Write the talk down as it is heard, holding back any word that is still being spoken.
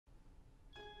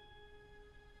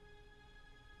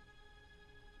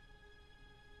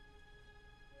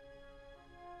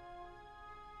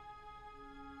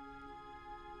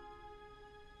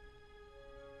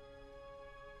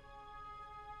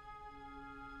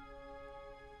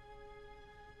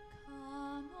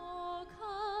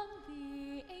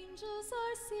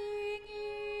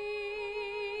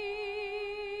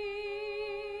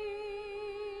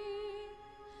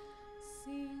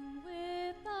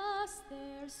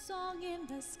song in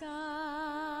the sky.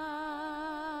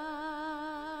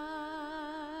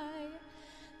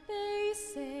 They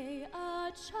say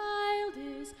a child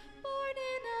is born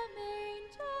in a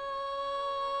manger.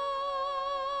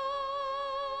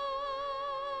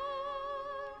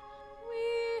 We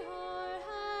are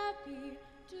happy,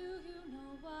 do you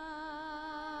know why?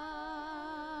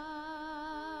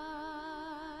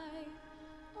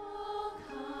 Oh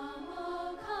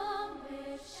come,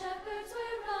 with shepherds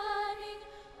we're running,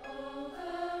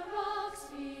 over rocks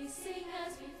we sing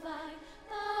as we fly.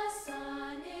 The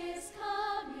sun is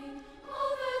coming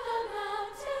over the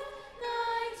mountain,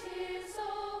 night is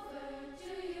over,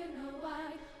 do you know why?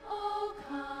 Oh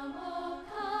come,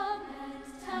 and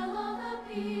tell all the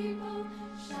people,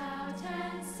 shout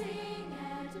and sing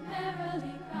and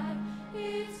merrily cry.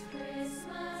 It's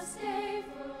Christmas Day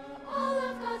for all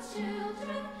of God's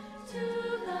children, to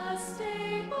the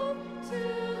stable, to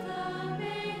the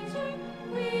manger,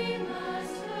 we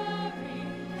must hurry,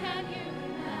 can you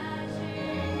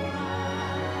imagine why?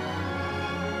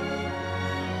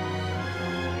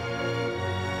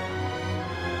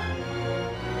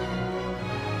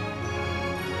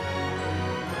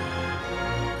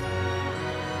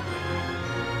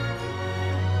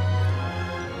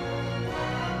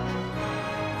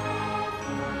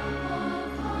 Oh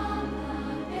come,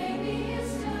 the baby is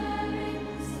stirring,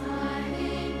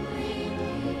 smiling,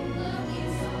 blinking,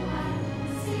 looking so high.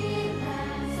 See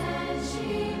lambs and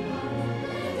sheep are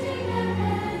lifting their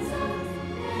heads up,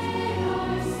 they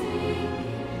are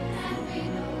singing, and we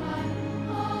know why.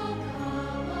 Oh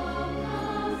come,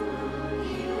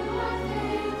 you are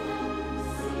faithful,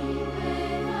 sing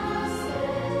with us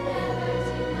and never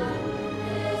deny.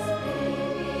 This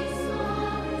baby's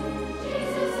small is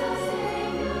Jesus our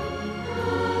Savior,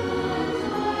 come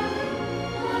adore him,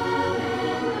 love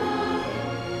and know him,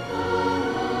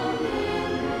 follow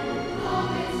him and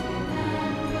always remember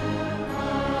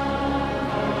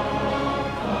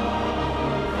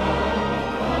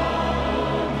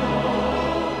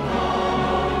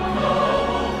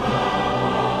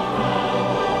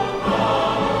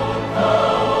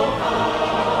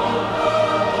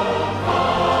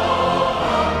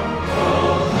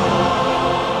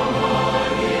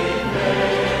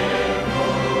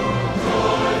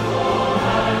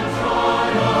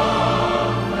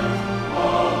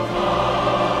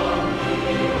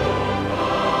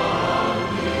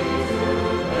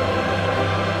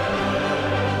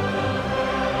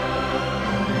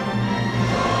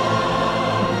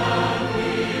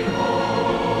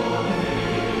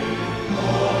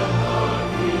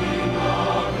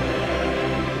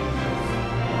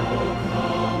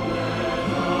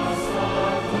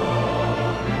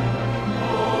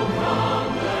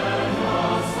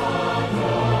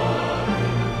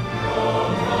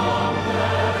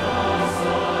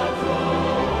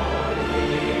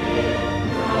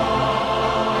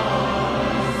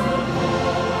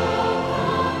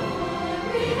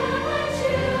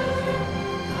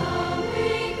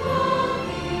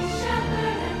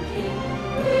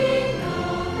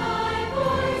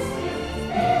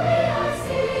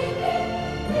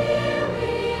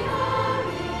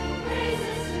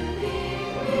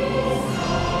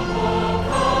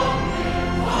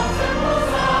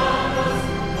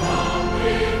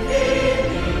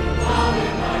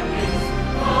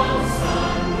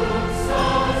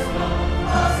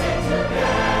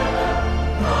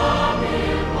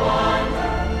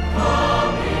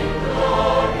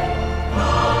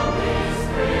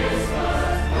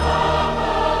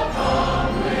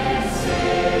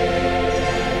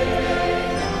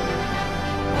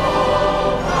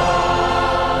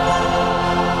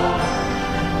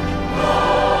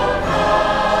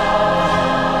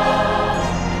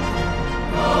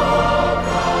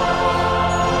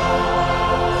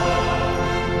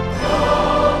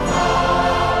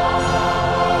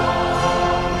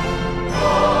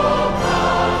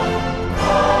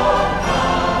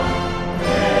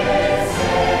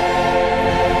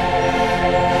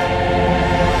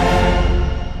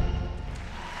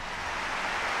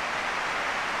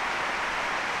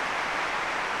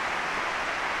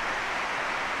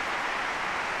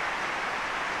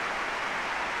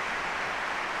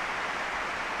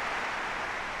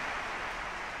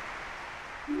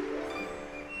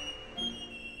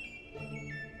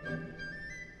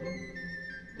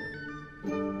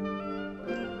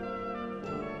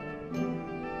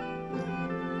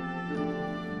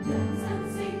dance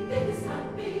and sing this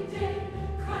happy day.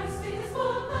 Christ is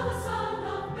born, the Son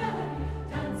of Mary.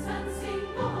 Dance and sing,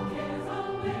 all cares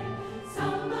away.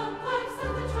 Sound the pipes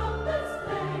and the trumpets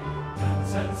play.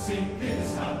 Dance and sing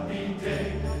this happy day.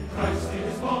 Christ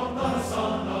is born, the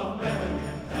Son of Mary.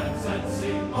 Dance and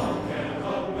sing.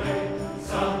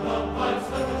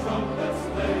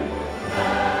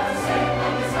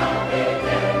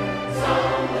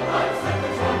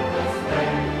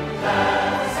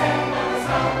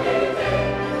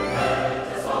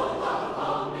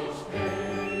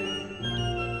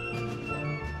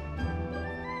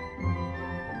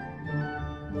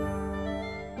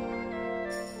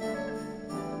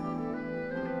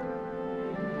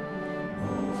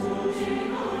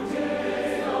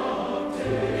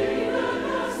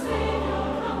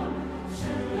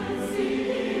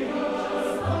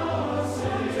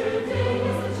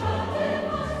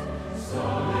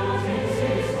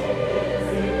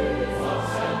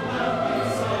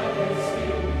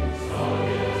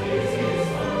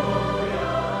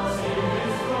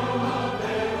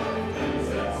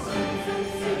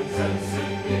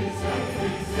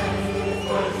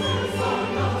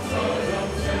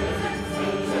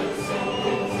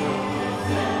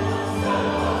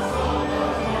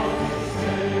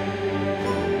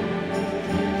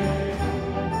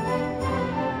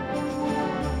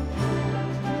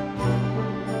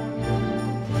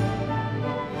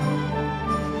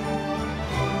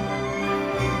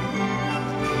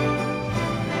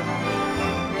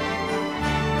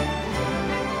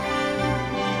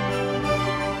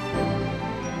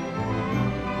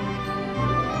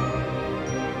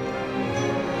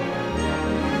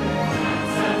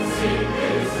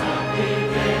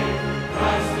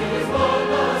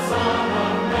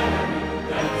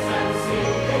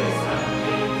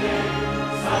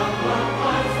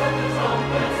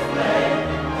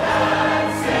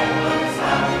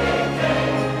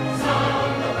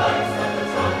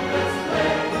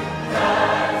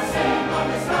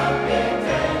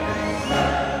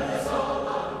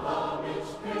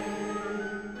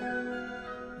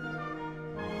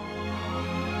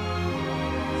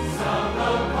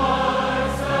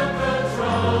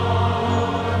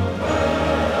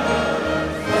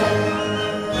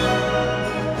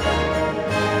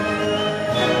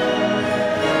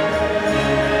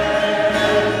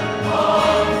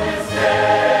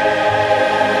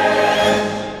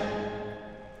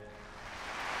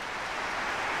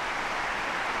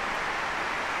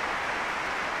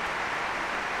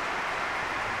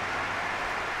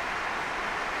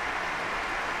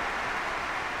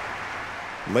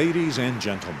 Ladies and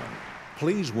gentlemen,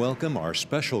 please welcome our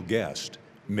special guest,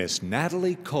 Miss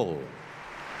Natalie Cole.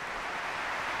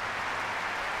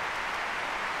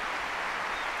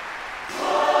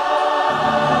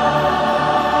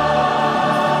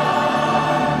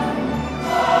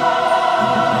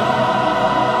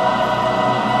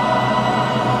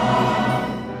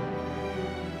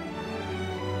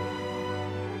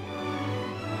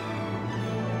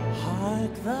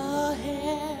 Hark, the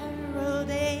herald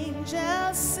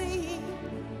angels sing,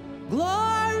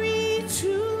 glory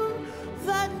to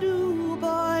the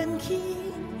newborn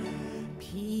King.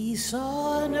 Peace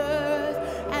on earth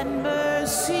and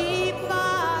mercy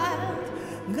mild,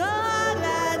 God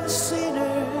and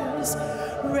sinners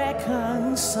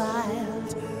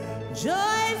reconciled.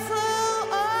 Joyful,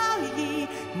 all ye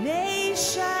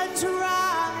nations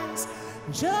rise,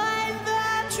 join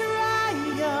the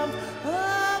triumph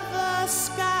of the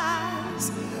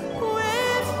skies.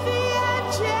 With the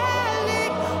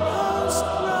angelic host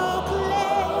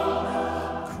proclaim,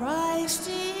 Christ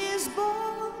is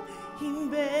born in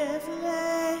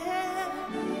Bethlehem.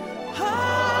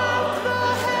 Hark, the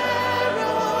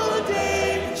herald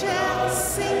angels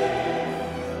sing,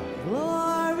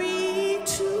 glory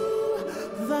to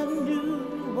the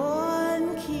newborn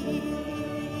King.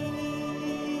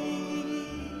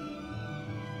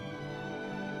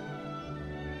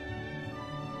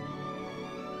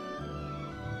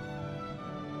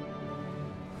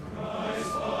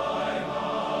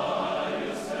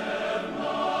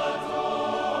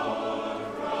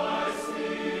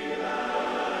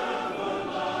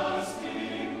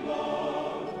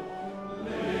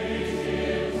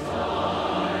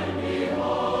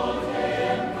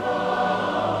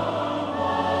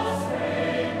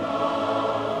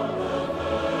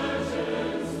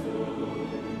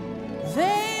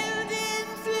 Veiled in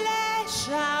flesh,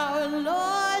 our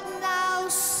Lord now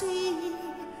see.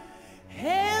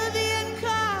 Hail the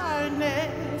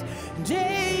incarnate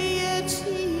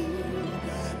deity.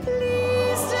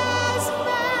 Pleased as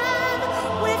man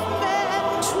with men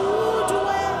to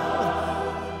dwell.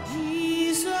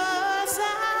 Jesus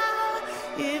our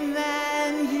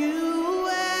Emmanuel.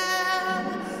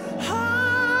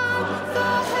 Hark,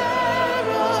 the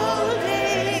herald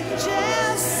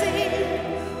angels sing,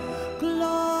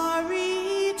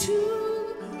 glory to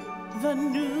the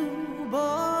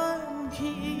newborn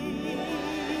King.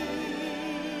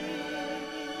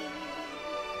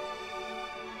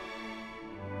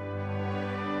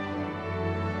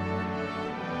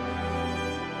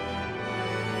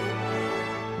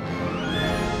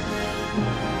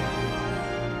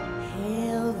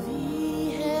 Hail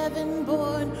thee,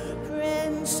 heaven-born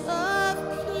Prince of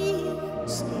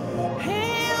Peace.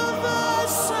 Hail the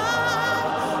Son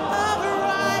of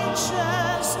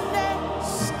righteousness.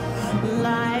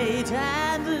 Light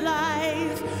and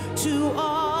life to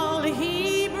all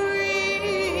he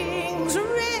brings.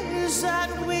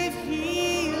 Risen with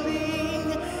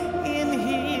healing in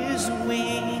his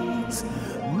wings.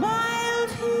 Mild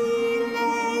he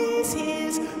lays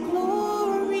his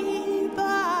glory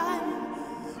by,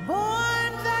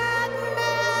 born that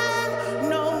man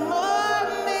no more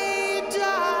may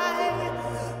die,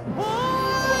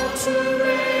 born to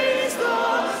raise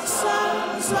the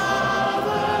sons of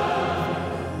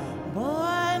earth,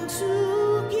 born to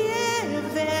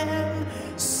give them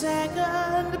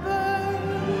second birth.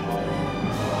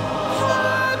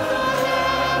 Hark, the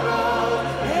herald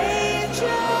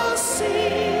angels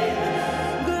sing,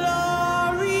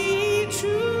 glory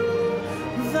to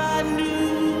the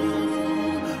newborn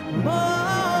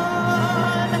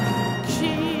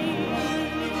King.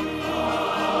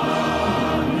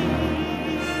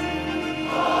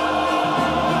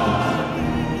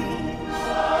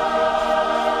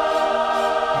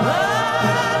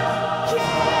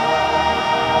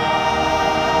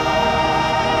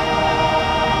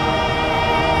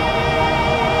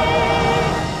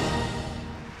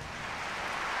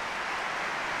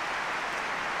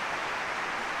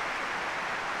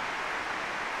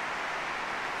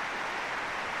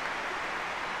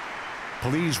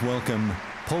 Please welcome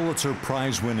Pulitzer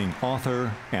Prize-winning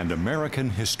author and American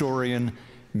historian,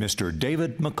 Mr.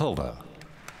 David McCullough.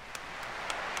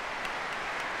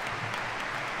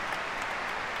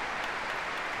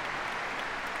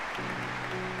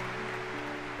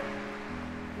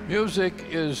 Music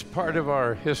is part of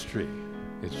our history.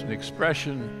 It's an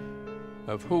expression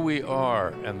of who we are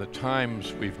and the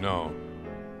times we've known,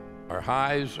 our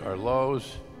highs, our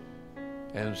lows,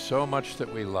 and so much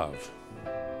that we love.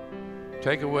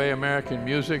 Take away American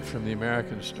music from the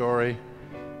American story,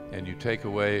 and you take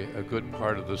away a good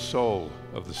part of the soul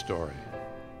of the story.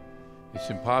 It's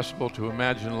impossible to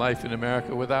imagine life in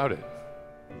America without it.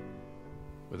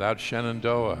 Without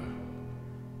Shenandoah,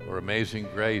 or Amazing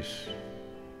Grace,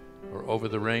 or Over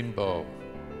the Rainbow,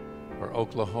 or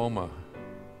Oklahoma,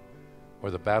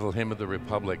 or the Battle Hymn of the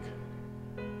Republic,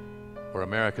 or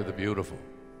America the Beautiful,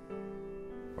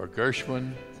 or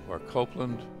Gershwin, or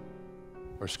Copeland,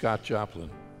 or Scott Joplin,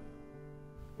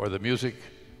 or the music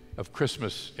of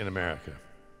Christmas in America.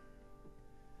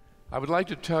 I would like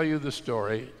to tell you the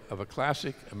story of a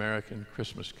classic American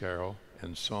Christmas carol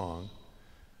and song,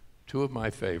 two of my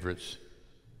favorites,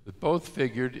 that both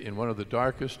figured in one of the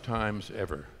darkest times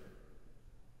ever,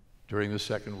 during the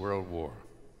Second World War.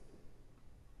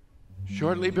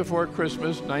 Shortly before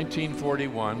Christmas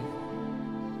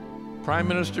 1941, Prime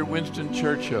Minister Winston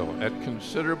Churchill, at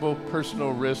considerable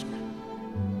personal risk,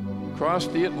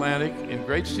 crossed the Atlantic in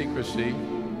great secrecy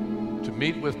to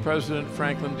meet with President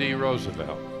Franklin D.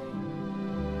 Roosevelt.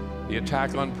 The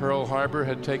attack on Pearl Harbor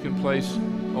had taken place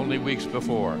only weeks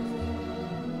before.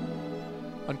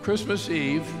 On Christmas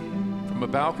Eve, from a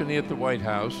balcony at the White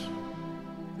House,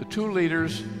 the two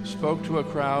leaders spoke to a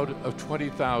crowd of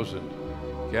 20,000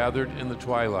 gathered in the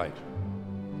twilight.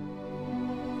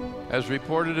 As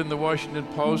reported in the Washington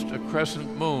Post, a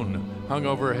crescent moon hung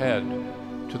overhead.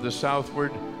 To the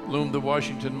southward loomed the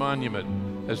Washington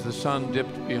Monument as the sun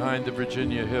dipped behind the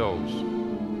Virginia hills.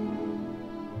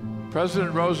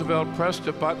 President Roosevelt pressed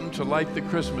a button to light the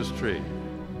Christmas tree.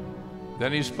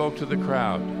 Then he spoke to the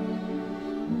crowd,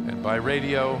 and by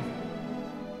radio,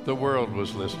 the world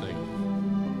was listening.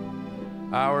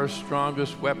 Our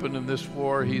strongest weapon in this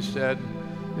war, he said,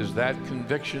 is that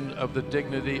conviction of the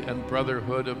dignity and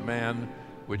brotherhood of man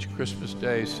which Christmas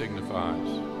Day signifies.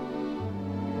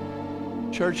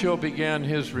 Churchill began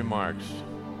his remarks.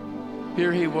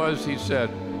 Here he was, he said,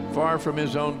 far from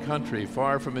his own country,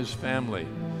 far from his family,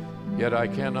 yet I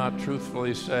cannot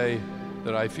truthfully say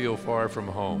that I feel far from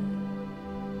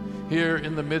home. Here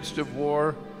in the midst of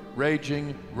war,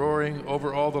 raging, roaring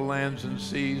over all the lands and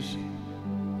seas,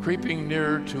 creeping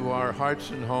nearer to our hearts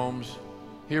and homes,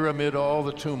 here amid all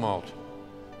the tumult,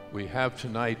 we have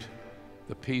tonight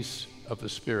the peace of the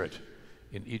Spirit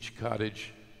in each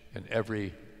cottage and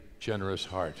every generous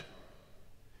heart.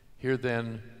 Here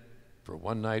then, for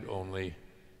one night only,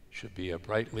 should be a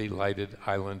brightly lighted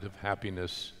island of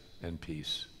happiness and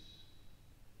peace.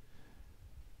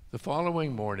 The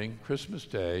following morning, Christmas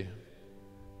Day,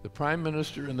 the Prime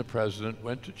Minister and the President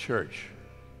went to church,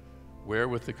 where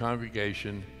with the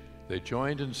congregation they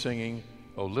joined in singing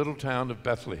O Little Town of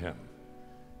Bethlehem,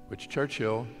 which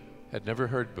Churchill had never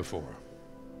heard before.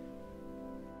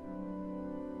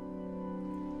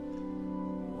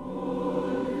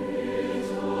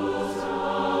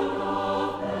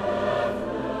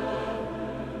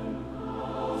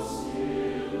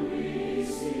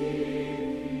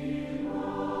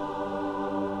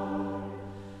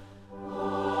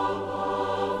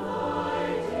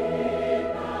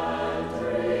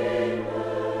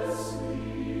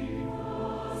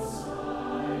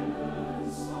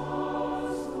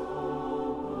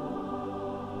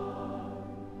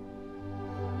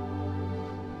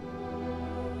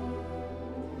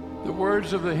 The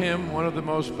words of the hymn, one of the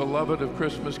most beloved of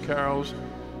Christmas carols,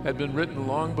 had been written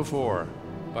long before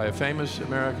by a famous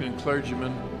American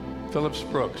clergyman, Phillips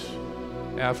Brooks,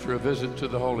 after a visit to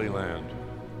the Holy Land.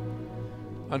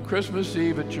 On Christmas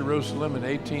Eve at Jerusalem in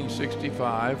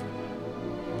 1865,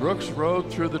 Brooks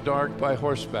rode through the dark by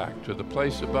horseback to the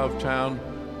place above town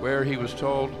where, he was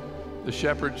told, the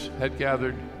shepherds had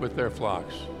gathered with their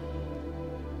flocks.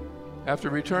 After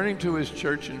returning to his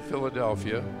church in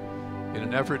Philadelphia, in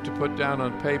an effort to put down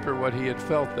on paper what he had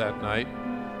felt that night,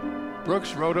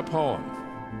 Brooks wrote a poem.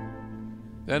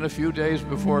 Then, a few days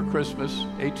before Christmas,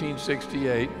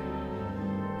 1868,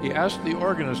 he asked the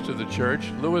organist of the church,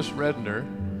 Louis Redner,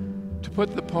 to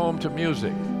put the poem to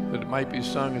music that it might be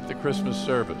sung at the Christmas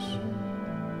service.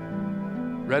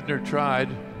 Redner tried,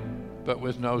 but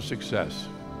with no success.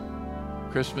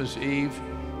 Christmas Eve,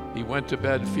 he went to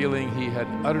bed feeling he had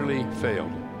utterly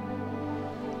failed.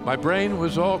 My brain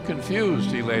was all confused,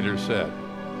 he later said,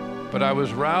 but I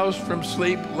was roused from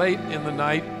sleep late in the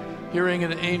night, hearing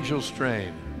an angel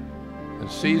strain,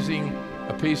 and seizing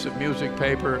a piece of music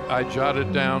paper, I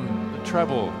jotted down the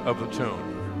treble of the tune.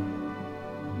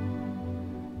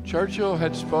 Churchill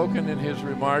had spoken in his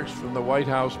remarks from the White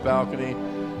House balcony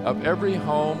of every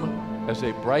home as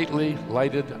a brightly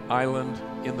lighted island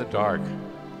in the dark.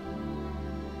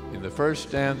 In the first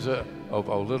stanza of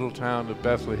O Little Town of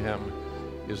Bethlehem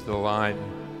is the line,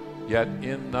 "Yet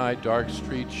in thy dark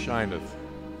streets shineth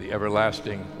the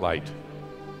everlasting light."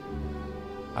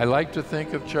 I like to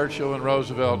think of Churchill and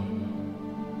Roosevelt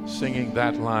singing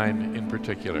that line in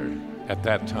particular at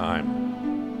that time.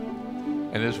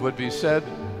 And as would be said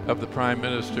of the Prime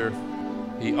Minister,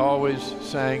 he always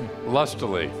sang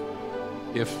lustily,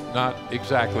 if not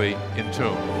exactly in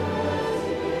tune.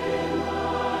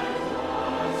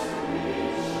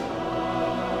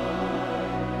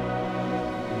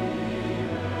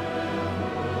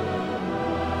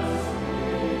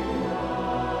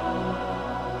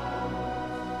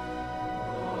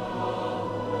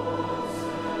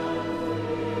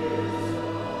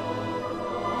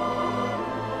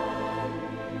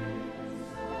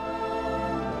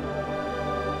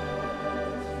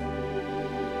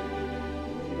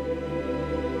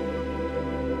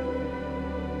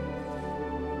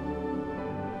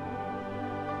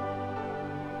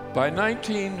 By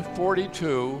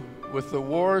 1942, with the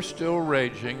war still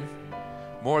raging,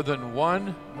 more than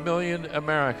 1 million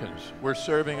Americans were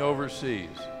serving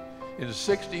overseas in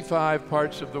 65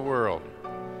 parts of the world.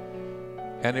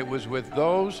 And it was with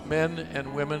those men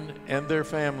and women and their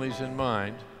families in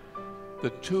mind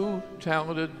that two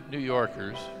talented New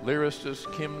Yorkers,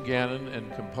 lyricist Kim Gannon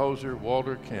and composer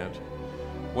Walter Kent,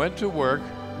 went to work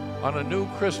on a new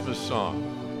Christmas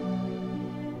song.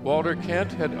 Walter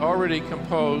Kent had already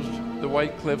composed The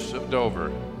White Cliffs of Dover,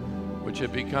 which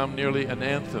had become nearly an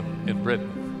anthem in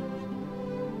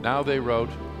Britain. Now they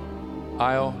wrote,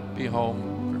 I'll Be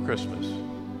Home for Christmas,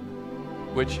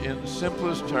 which in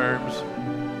simplest terms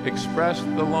expressed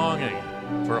the longing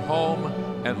for home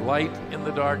and light in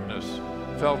the darkness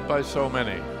felt by so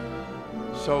many,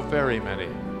 so very many.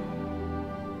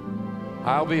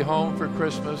 I'll be home for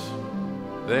Christmas,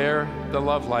 there the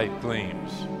love light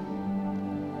gleams.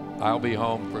 I'll be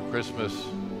home for Christmas,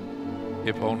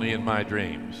 if only in my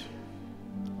dreams.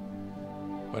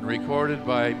 When recorded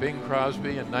by Bing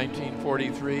Crosby in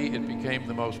 1943, it became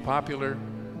the most popular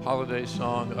holiday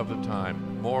song of the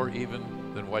time, more even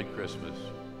than White Christmas.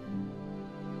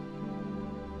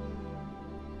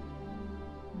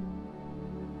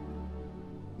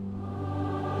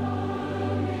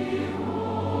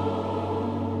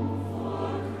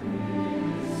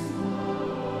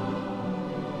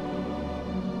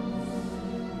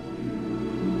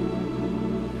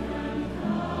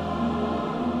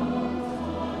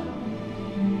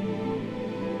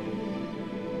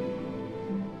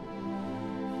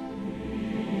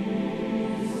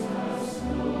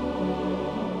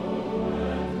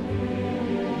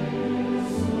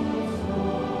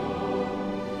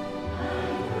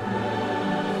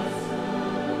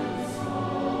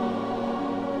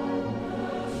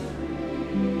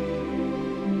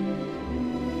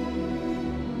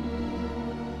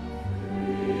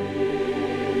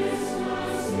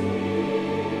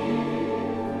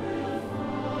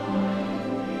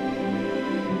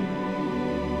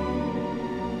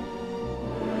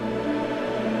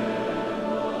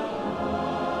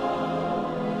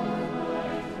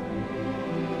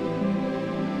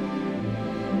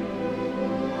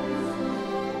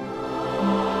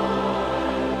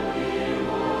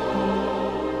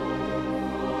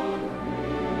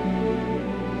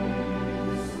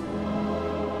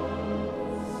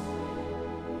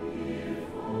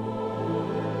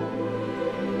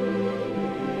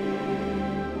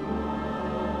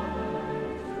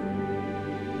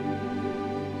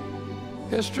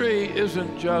 History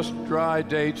isn't just dry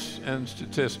dates and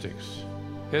statistics.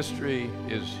 History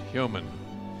is human.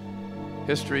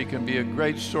 History can be a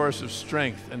great source of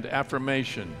strength and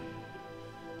affirmation,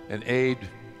 an aid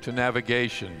to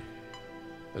navigation,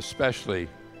 especially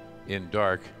in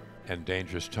dark and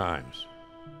dangerous times.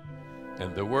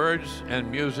 And the words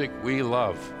and music we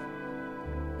love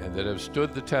and that have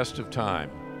stood the test of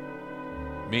time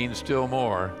mean still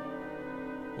more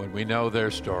when we know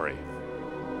their story.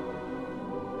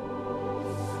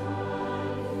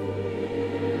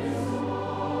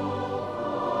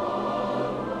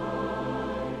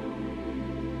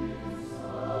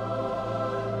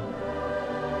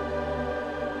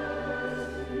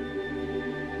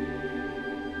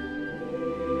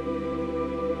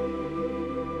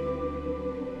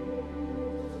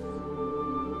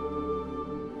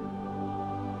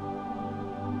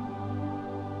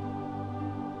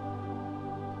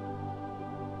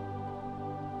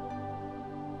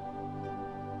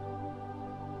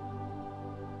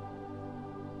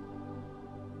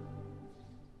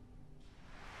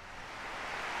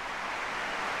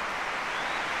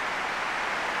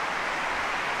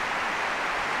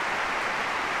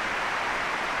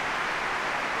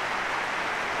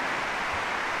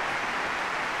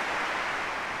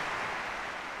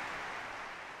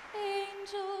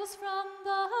 Angels from the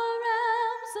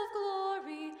realms of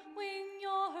glory, wing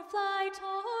your flight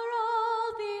o'er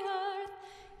all the earth.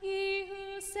 Ye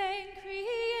who sang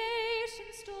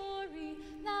creation's story,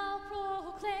 now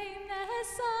proclaim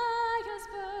Messiah's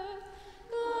birth.